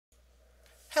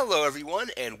Hello everyone,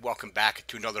 and welcome back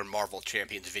to another Marvel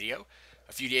Champions video.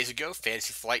 A few days ago,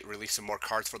 Fantasy Flight released some more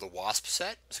cards for the Wasp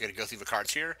set. So I'm going to go through the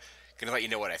cards here. Going to let you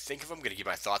know what I think of them. Going to give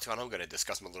my thoughts on them. Going to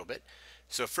discuss them a little bit.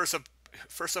 So first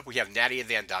up we have Nadia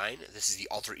Van Dyne. This is the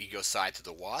alter ego side to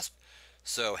the Wasp.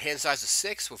 So hand size is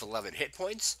 6 with 11 hit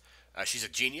points. She's a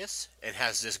genius and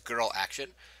has this girl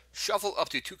action. Shuffle up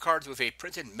to 2 cards with a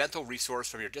printed mental resource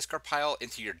from your discard pile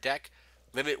into your deck.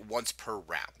 Limit once per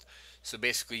round. So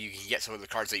basically, you can get some of the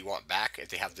cards that you want back if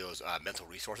they have those mental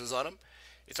resources on them.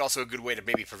 It's also a good way to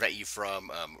maybe prevent you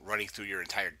from running through your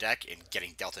entire deck and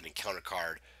getting dealt an encounter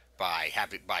card by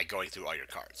going through all your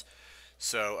cards.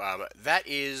 So that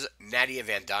is Nadia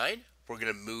Van Dyne. We're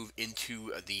going to move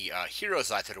into the hero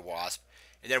side to the Wasp,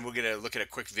 and then we're going to look at a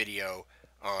quick video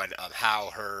on how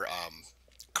her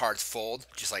cards fold,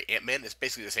 just like Ant-Man. It's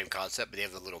basically the same concept, but they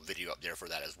have a little video up there for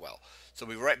that as well. So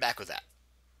we'll be right back with that.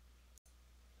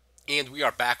 And we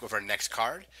are back with our next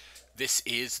card. This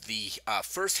is the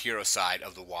first hero side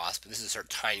of the Wasp. This is her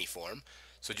tiny form.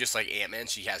 So just like Ant-Man,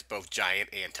 she has both giant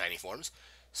and tiny forms.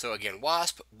 So again,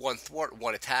 Wasp, 1 thwart,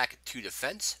 1 attack, 2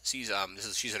 defense. She's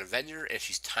an Avenger and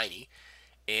she's tiny,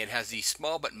 and has the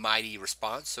small but mighty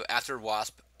response. So after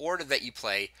Wasp or an event you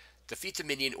play, defeats a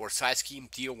minion or side scheme,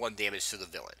 deal 1 damage to the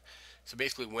villain. So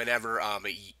basically, whenever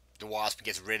the Wasp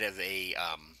gets rid of a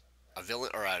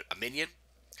villain or a minion,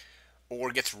 or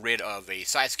gets rid of a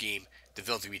side scheme, the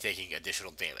villain's going to be taking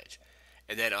additional damage.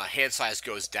 And then hand size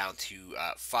goes down to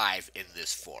 5 in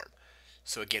this form.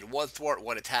 So again, 1 thwart,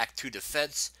 1 attack, 2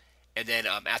 defense, and then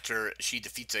after she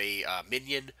defeats a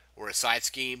minion or a side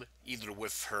scheme, either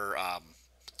with her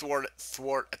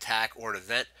thwart attack or an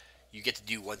event, you get to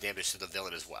do 1 damage to the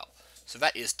villain as well. So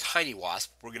that is Tiny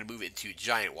Wasp. We're going to move into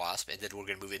Giant Wasp, and then we're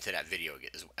going to move into that video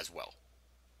again as well.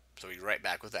 So we'll be right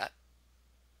back with that.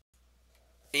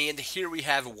 And here we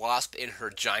have Wasp in her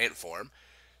giant form.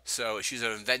 So she's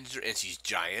an Avenger and she's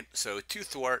giant. So 2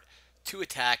 thwart, 2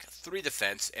 attack, 3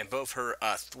 defense, and both her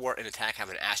thwart and attack have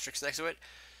an asterisk next to it.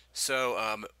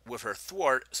 So with her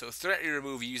thwart, so threat you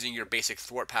remove using your basic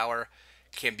thwart power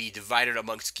can be divided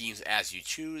among schemes as you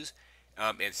choose.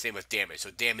 And same with damage.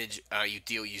 So damage you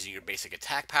deal using your basic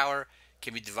attack power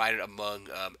can be divided among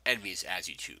enemies as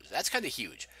you choose. That's kind of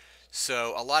huge.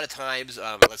 So a lot of times,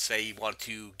 let's say you want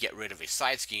to get rid of a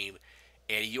side scheme,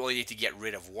 and you only need to get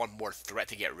rid of 1 more threat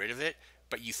to get rid of it,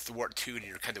 but you thwart 2 and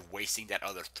you're kind of wasting that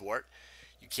other thwart.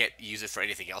 You can't use it for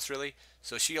anything else really.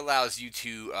 So she allows you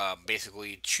to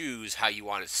basically choose how you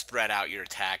want to spread out your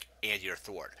attack and your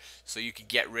thwart. So you can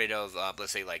get rid of,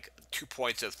 let's say, like 2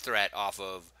 points of threat off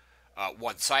of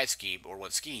 1 side scheme or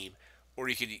 1 scheme, or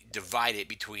you can divide it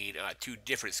between 2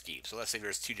 different schemes. So let's say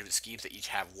there's 2 different schemes that each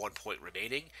have 1 point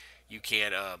remaining. You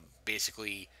can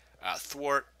basically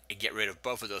thwart and get rid of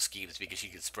both of those schemes because you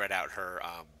can spread out her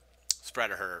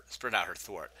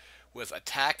thwart. With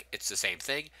attack, it's the same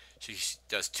thing. She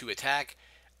does 2 attack.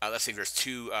 Let's say there's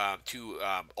two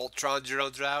Ultron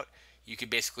drones out. You can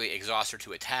basically exhaust her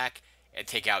to attack and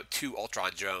take out 2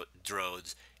 Ultron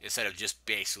drones instead of just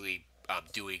basically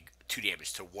doing 2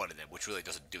 damage to 1 of them, which really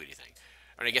doesn't do anything.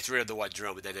 And it gets rid of the 1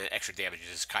 drone, but then the extra damage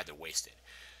is just kind of wasted.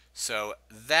 So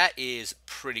that is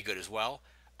pretty good as well.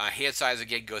 Hand size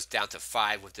again goes down to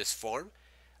 5 with this form.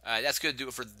 That's going to do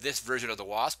it for this version of the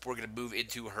Wasp. We're going to move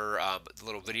into her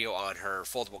little video on her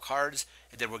foldable cards,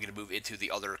 and then we're going to move into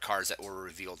the other cards that were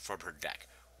revealed from her deck.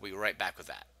 We'll be right back with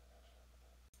that.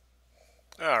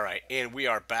 Alright, and we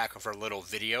are back with our little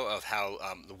video of how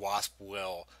the Wasp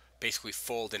will basically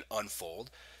fold and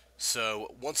unfold.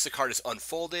 So once the card is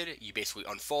unfolded, you basically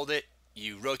unfold it,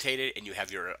 you rotate it, and you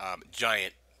have your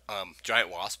giant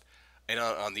Wasp. And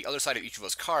on the other side of each of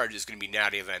those cards is going to be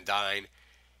Nadia Van Dyne,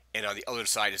 and on the other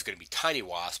side is going to be Tiny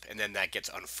Wasp, and then that gets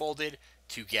unfolded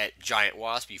to get Giant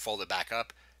Wasp. You fold it back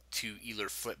up to either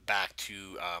flip back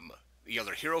to the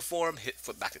other hero form,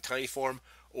 flip back to Tiny form,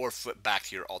 or flip back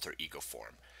to your alter ego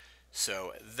form.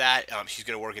 So that she's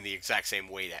going to work in the exact same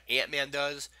way that Ant-Man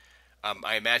does.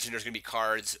 I imagine there's going to be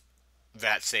cards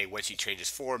that say when she changes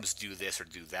forms, do this or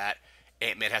do that.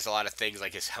 Ant-Man has a lot of things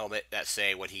like his helmet that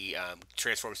say when he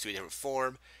transforms to a different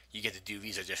form, you get to do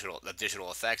these additional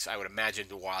effects. I would imagine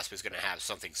the Wasp is going to have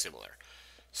something similar.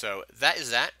 So that is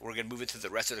that. We're going to move into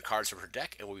the rest of the cards from her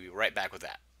deck, and we'll be right back with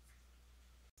that.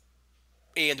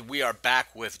 And we are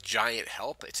back with Giant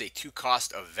Help. It's a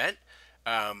 2-cost event.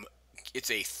 It's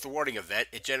a thwarting event.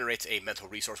 It generates a mental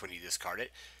resource when you discard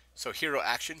it. So hero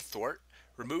action, thwart.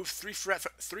 Remove 3 threat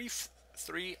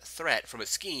from a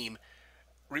scheme.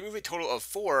 Remove a total of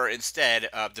 4 instead,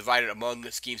 divided among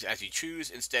schemes as you choose,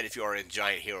 instead if you are in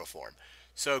giant hero form.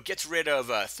 So it gets rid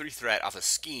of 3 threat off a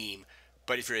scheme,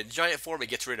 But if you're in giant form, it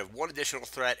gets rid of one additional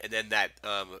threat, and then that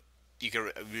you can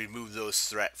remove those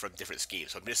threat from different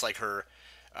schemes. So just like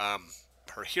um,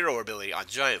 her hero ability on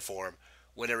giant form,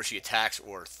 whenever she attacks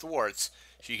or thwarts,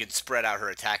 she can spread out her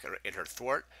attack and her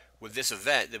thwart. With this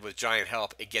event, with giant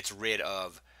help, it gets rid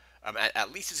of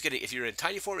at least it's gonna. If you're in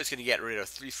tiny form, it's gonna get rid of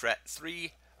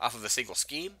three off of a single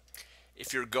scheme.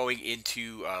 If you're going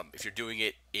into if you're doing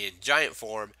it in giant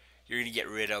form, you're gonna get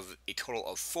rid of a total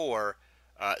of four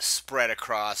spread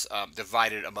across,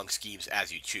 divided among schemes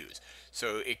as you choose.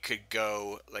 So it could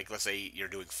go like, let's say you're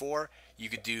doing four, you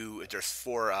could do, if there's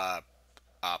four uh,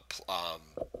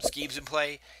 schemes in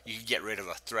play, you can get rid of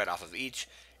a threat off of each.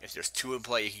 If there's two in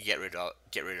play, you can get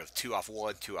rid of two off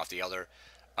one, two off the other.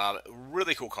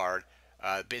 Really cool card.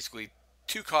 Basically,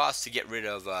 two costs to get rid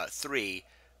of three,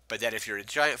 but then if you're in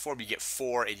giant form, you get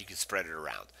four and you can spread it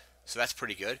around. So that's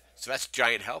pretty good. So that's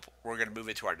giant help. We're going to move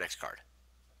into our next card.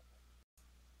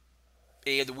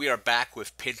 And we are back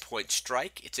with Pinpoint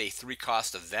Strike. It's a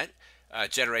 3-cost event.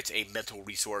 Generates a mental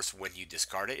resource when you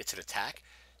discard it. It's an attack.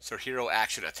 So hero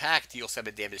action attack, deal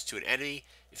 7 damage to an enemy.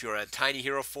 If you're in tiny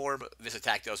hero form, this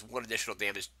attack does 1 additional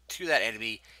damage to that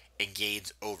enemy and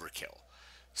gains overkill.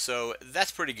 So that's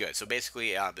pretty good. So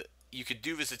basically, you could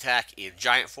do this attack in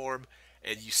giant form,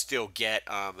 and you still get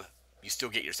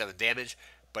your 7 damage.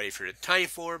 But if you're in tiny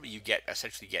form, you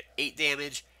essentially get 8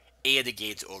 damage, and it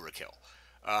gains overkill.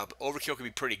 Overkill can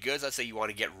be pretty good. Let's say you want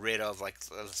to get rid of, like,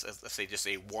 let's say just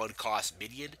a 1-cost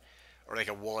minion, or like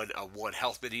a one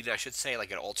health minion, I should say,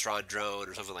 like an Ultron drone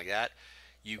or something like that.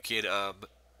 You can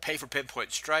pay for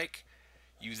Pinpoint Strike.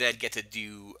 You then get to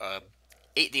do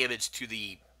 8 damage to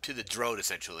the drone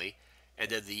essentially, and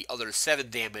then the other 7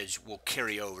 damage will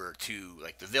carry over to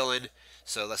like the villain.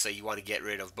 So let's say you want to get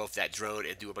rid of both that drone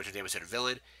and do a bunch of damage to the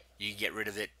villain. You can get rid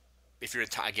of it. If you're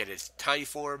again, it's tiny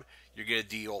form, you're going to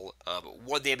deal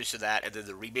 1 damage to that, and then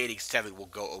the remaining 7 will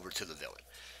go over to the villain.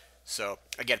 So,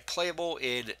 again, playable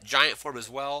in giant form as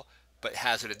well, but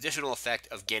has an additional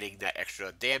effect of getting that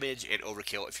extra damage and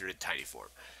overkill if you're in tiny form.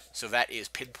 So that is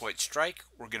Pinpoint Strike.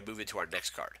 We're going to move into our next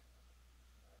card.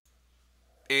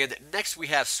 And next we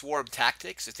have Swarm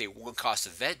Tactics. It's a 1-cost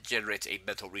event, generates a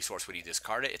mental resource when you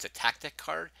discard it. It's a tactic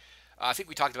card. I think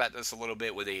we talked about this a little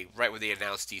bit right when they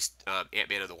announced these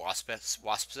Ant-Man and the Wasp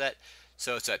set.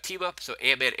 So it's a team up. So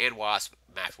Ant-Man and Wasp,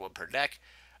 max 1 per deck.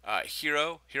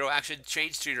 Hero action,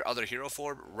 change to your other hero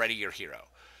form, ready your hero.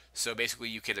 So basically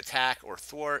you can attack or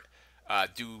thwart,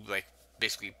 do like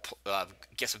basically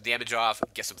get some damage off,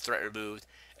 get some threat removed,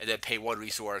 and then pay 1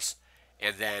 resource,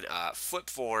 and then flip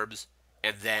forms,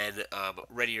 and then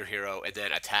ready your hero, and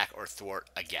then attack or thwart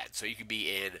again. So you can be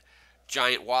in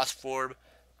giant Wasp form,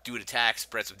 do an attack,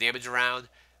 spread some damage around,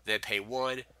 then pay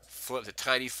 1, flip to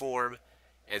tiny form,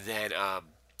 and then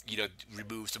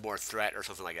remove some more threat or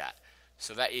something like that.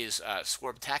 So that is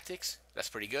Swarm Tactics. That's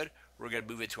pretty good. We're going to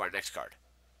move into our next card.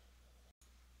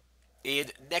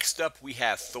 And next up we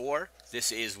have Thor.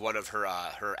 This is one of her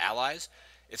allies.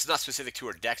 It's not specific to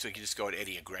her deck, so you can just go in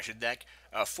any aggression deck.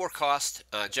 4 cost,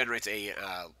 generates a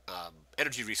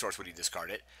energy resource when you discard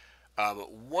it.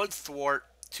 1 thwart,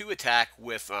 2 attack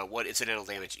with 1 incidental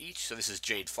damage each. So this is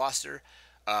Jane Foster.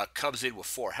 Comes in with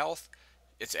 4 health.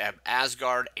 It's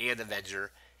Asgard and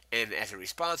Avenger. And as a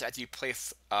response, after you play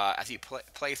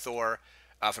Thor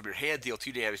from your hand, deal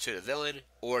 2 damage to the villain,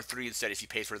 or 3 instead if you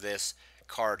pay for this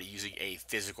card using a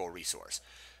physical resource.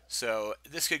 So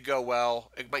this could go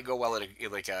well. It might go well in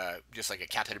just like a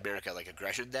Captain America like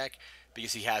aggression deck,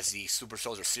 because he has the Super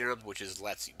Soldier Serum, which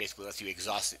basically lets you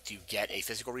exhaust it to get a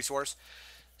physical resource.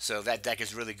 So that deck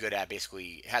is really good at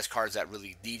basically has cards that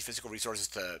really need physical resources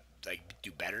to like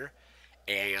do better.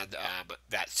 And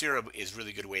that serum is a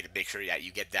really good way to make sure that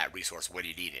you get that resource when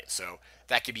you need it. So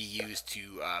that can be used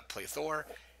to play Thor,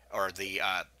 or the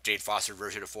Jane Foster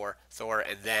version of Thor.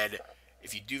 And then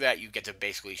if you do that, you get to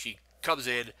basically, she comes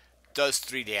in, does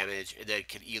 3 damage, and then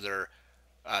can either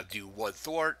do 1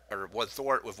 thwart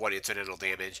with 1 incidental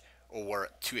damage, or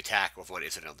 2 attack with 1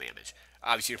 incidental damage.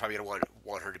 Obviously, you're probably going to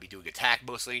want her to be doing attack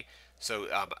mostly. So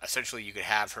essentially, you could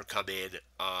have her come in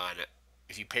on,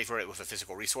 if you pay for it with a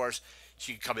physical resource,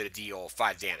 she can come in and deal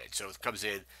 5 damage. So it comes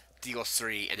in, deals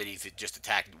 3, and then if you just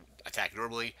attack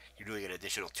normally, you're doing an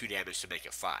additional 2 damage to make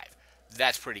it 5.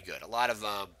 That's pretty good. A lot of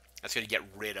that's going to get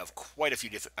rid of quite a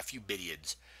few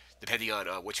minions, depending on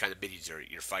which kind of minions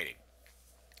you're fighting.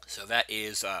 So that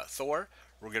is Thor.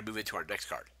 We're going to move into our next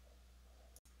card.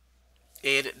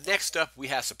 And next up, we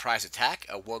have Surprise Attack,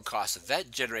 a 1-cost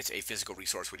event, generates a physical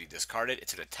resource when you discard it.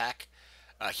 It's an attack.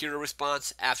 Hero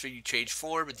response, after you change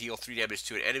form, deal 3 damage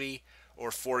to an enemy, or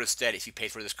 4 instead if you pay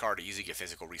for this card using a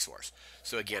physical resource.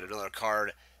 So again, another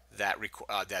card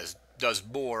does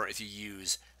more if you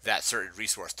use that certain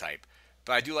resource type.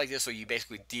 But I do like this, so you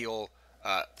basically deal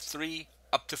 3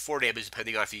 up to 4 damage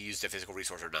depending on if you use the physical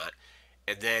resource or not,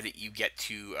 and then you get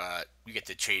to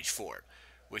change form,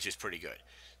 which is pretty good.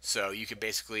 So you can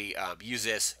basically use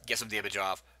this, get some damage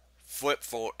off, flip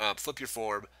your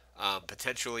form,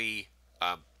 potentially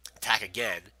attack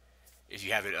again if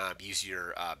you haven't used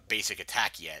your basic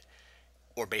attack yet,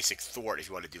 or basic thwart if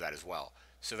you want to do that as well.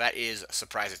 So that is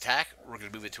surprise attack. We're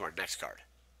going to move into our next card.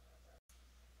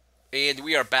 And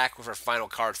we are back with our final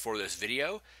card for this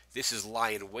video. This is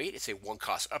Lie in Wait. It's a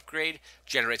 1-cost upgrade.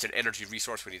 Generates an energy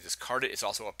resource when you discard it. It's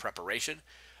also a preparation.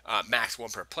 Max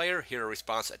 1 per player. Hero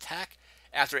response attack.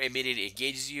 After a minion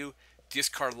engages you,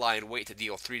 discard Lie in Wait to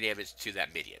deal 3 damage to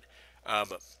that minion.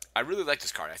 I really like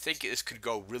this card. I think this could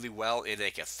go really well in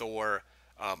like a Thor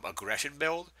aggression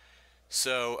build.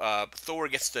 So Thor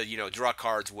gets to draw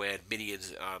cards when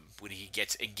when he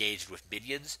gets engaged with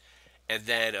minions, and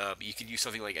then you can use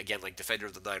something like Defender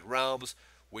of the Nine Realms,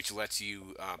 which lets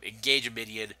you engage a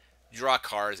minion, draw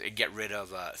cards, and get rid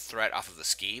of a threat off of the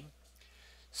scheme.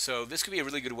 So this could be a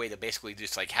really good way to basically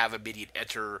just like have a minion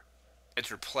enter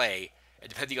play, and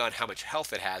depending on how much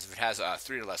health it has, if it has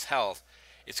 3 or less health,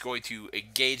 it's going to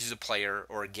engage the player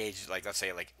or engage let's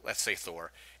say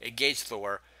Thor, engage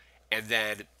Thor, and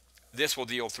then this will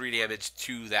deal 3 damage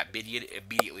to that minion,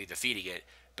 immediately defeating it.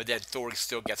 But then Thor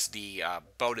still gets the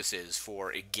bonuses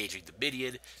for engaging the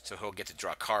minion, so he'll get to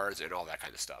draw cards and all that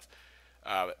kind of stuff.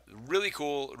 Really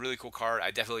cool card.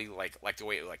 I definitely like the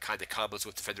way it kind of combos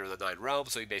with Defender of the Nine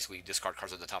Realms. So you basically discard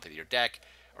cards on the top of your deck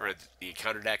or the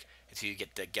encounter deck until you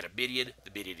get a minion.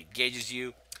 The minion engages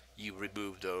you. You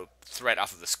remove the threat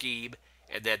off of the scheme,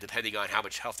 and then depending on how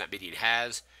much health that minion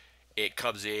has, it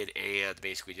comes in and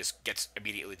basically just gets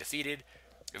immediately defeated.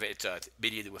 If it's a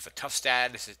minion with a tough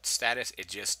status, it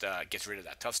just gets rid of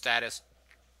that tough status.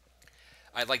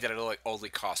 I like that it only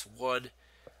costs 1.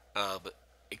 I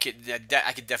can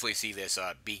definitely see this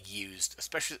being used,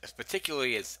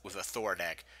 particularly with a Thor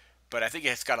deck. But I think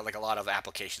it's got a lot of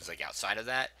applications outside of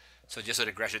that. So just an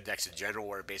aggression decks in general,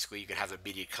 where basically you can have a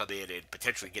minion come in and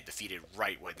potentially get defeated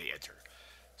right when they enter.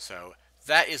 So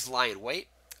that is Lie in Wait.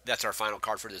 That's our final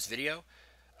card for this video.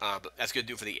 That's going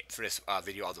to do it for this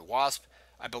video on the Wasp.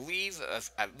 I believe,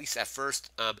 at least at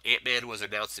first, Ant-Man was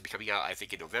announced to be coming out, I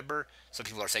think, in November. Some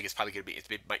people are saying it's probably going to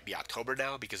be, might be October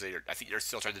now, because I think they're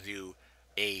still trying to do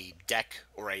a deck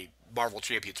or a Marvel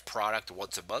Champions product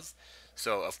once a month.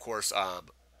 So, of course,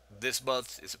 this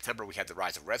month, in September, we had the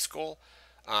Rise of Red Skull.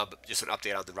 Just an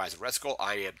update on the Rise of Red Skull.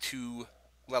 I am 2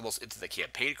 levels into the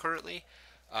campaign currently.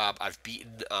 I've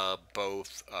beaten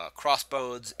both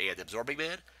Crossbones and Absorbing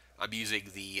Man. I'm using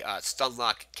the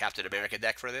Stunlock Captain America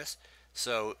deck for this.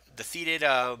 So defeated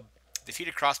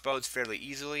Crossbones fairly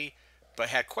easily, but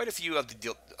had quite a few of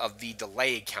the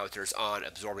delay encounters on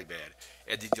Absorbing Man.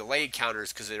 And the delay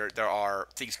encounters, because there are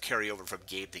things carry over from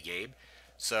game to game.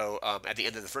 So at the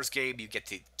end of the first game, you get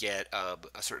to get a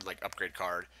certain upgrade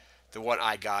card. The one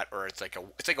I got, or it's like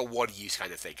a one-use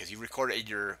kind of thing, because you record it in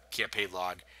your campaign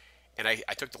log. And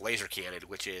I took the laser cannon,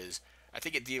 which is, I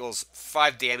think it deals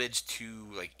 5 damage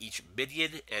to each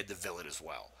minion and the villain as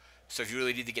well. So if you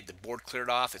really need to get the board cleared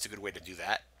off, it's a good way to do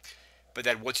that. But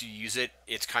then once you use it,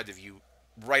 it's kind of, you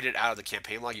write it out of the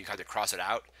campaign log, you kind of cross it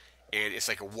out, and it's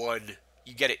like a one.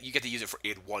 You get to use it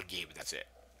in one game, and that's it.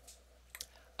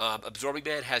 Absorbing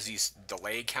Man has these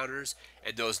delay encounters,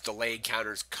 and those delay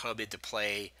encounters come into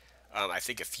play, I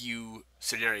think, a few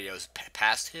scenarios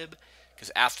past him.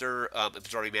 Because after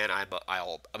Absorbing Man,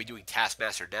 I'll be doing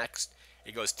Taskmaster next.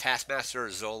 It goes Taskmaster,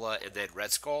 Zola, and then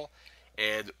Red Skull.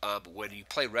 And when you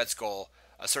play Red Skull,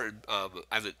 a certain I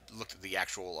haven't looked at the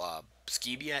actual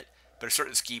scheme yet, but a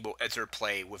certain scheme will enter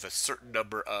play with a certain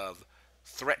number of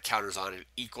threat counters on it,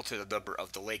 equal to the number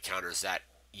of delay counters that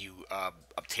you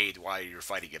obtained while you're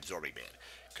fighting Absorbing Man.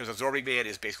 Because Absorbing Man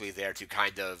is basically there to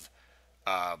kind of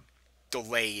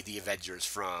delay the Avengers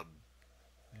from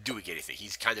doing anything.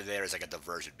 He's kind of there as a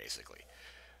diversion, basically.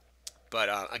 But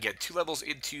again, 2 levels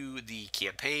into the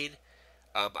campaign,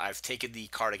 I've taken the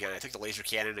card again. I took the laser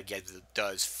cannon again. That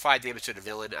does 5 damage to the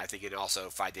villain. I think it also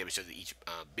 5 damage to each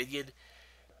minion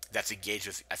that's engaged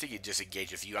with. I think it just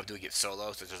engaged with you. I'm doing it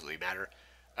solo, so it doesn't really matter.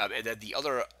 And then the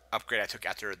other upgrade I took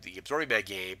after the Absorbing Man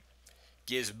game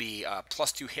gives me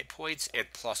 +2 hit points and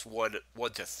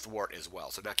 +1 to thwart as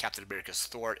well. So now Captain America's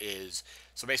thwart is,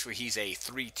 so basically he's a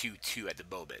 3-2-2 at the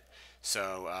moment.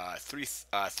 So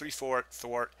 3-4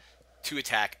 thwart, 2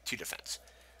 attack, 2 defense.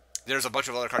 There's a bunch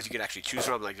of other cards you can actually choose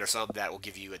from. There's some that will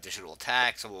give you additional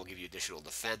attack, some will give you additional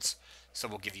defense,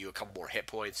 some will give you a couple more hit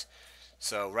points.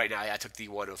 So right now I took the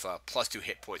one of +2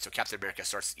 hit points. So Captain America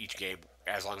starts each game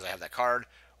as long as I have that card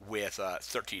with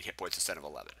 13 hit points instead of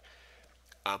 11.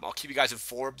 I'll keep you guys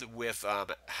informed with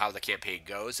how the campaign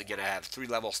goes. Again, I have 3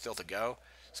 levels still to go.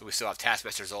 So we still have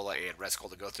Taskmaster Zola and Red Skull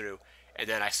to go through. And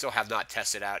then I still have not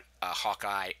tested out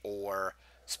Hawkeye or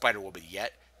Spider-Woman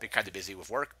yet. Been kind of busy with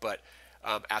work. But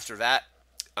after that,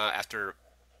 after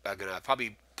I'm going to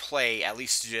probably play at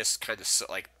least just kind of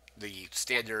like the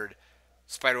standard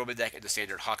Spider-Woman deck and the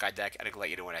standard Hawkeye deck. And I can let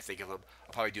you know what I think of them.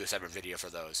 I'll probably do a separate video for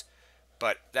those.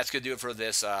 But that's going to do it for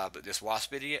this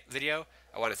Wasp video.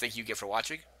 I want to thank you again for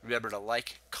watching. Remember to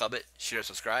like, comment, share, and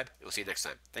subscribe. We'll see you next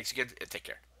time. Thanks again, and take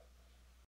care.